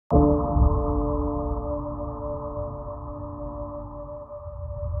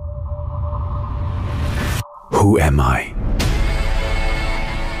Who am I?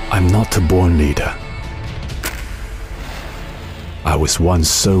 I'm not a born leader. I was once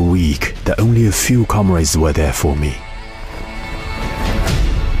so weak that only a few comrades were there for me.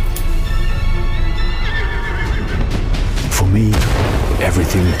 For me,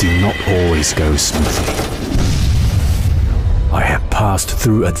 everything did not always go smoothly. I have passed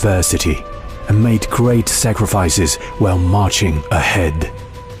through adversity and made great sacrifices while marching ahead.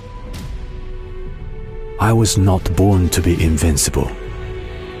 I was not born to be invincible.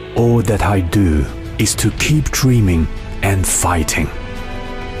 All that I do is to keep dreaming and fighting.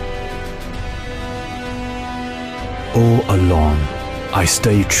 All along, I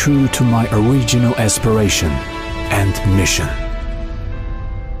stay true to my original aspiration and mission.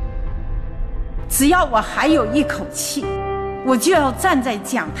 只要我还有一口气，我就要站在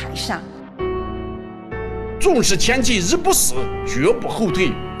讲台上。纵使前进日不死，绝不后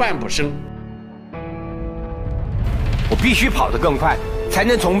退半步生。我必须跑得更快，才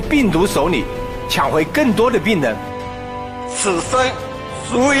能从病毒手里抢回更多的病人。此生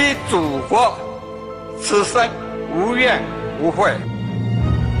属于祖国，此生无怨无悔。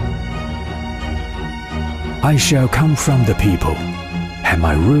I shall come from the people, have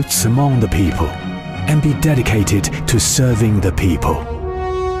my roots among the people, and be dedicated to serving the people.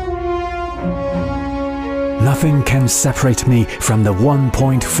 Nothing can separate me from the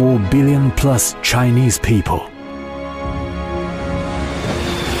 1.4 billion plus Chinese people.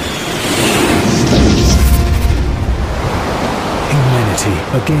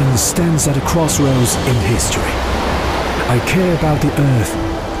 Humanity again stands at a crossroads in history. I care about the earth,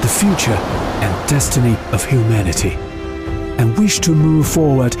 the future and destiny of humanity, and wish to move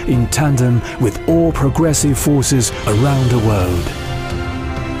forward in tandem with all progressive forces around the world.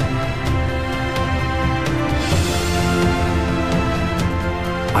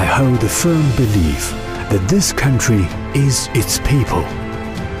 I hold a firm belief that this country is its people.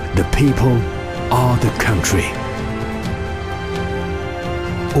 The people are the country.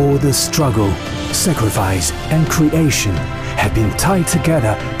 All the struggle, sacrifice, and creation have been tied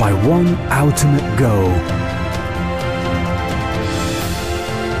together by one ultimate goal.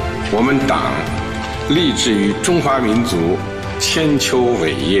 我们党立志于中华民族千秋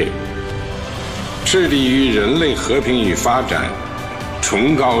伟业，致力于人类和平与发展，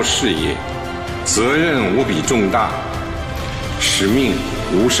崇高事业，责任无比重大，使命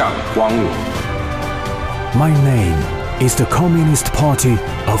无上光荣。 My name is the Communist Party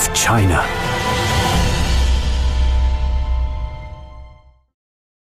of China.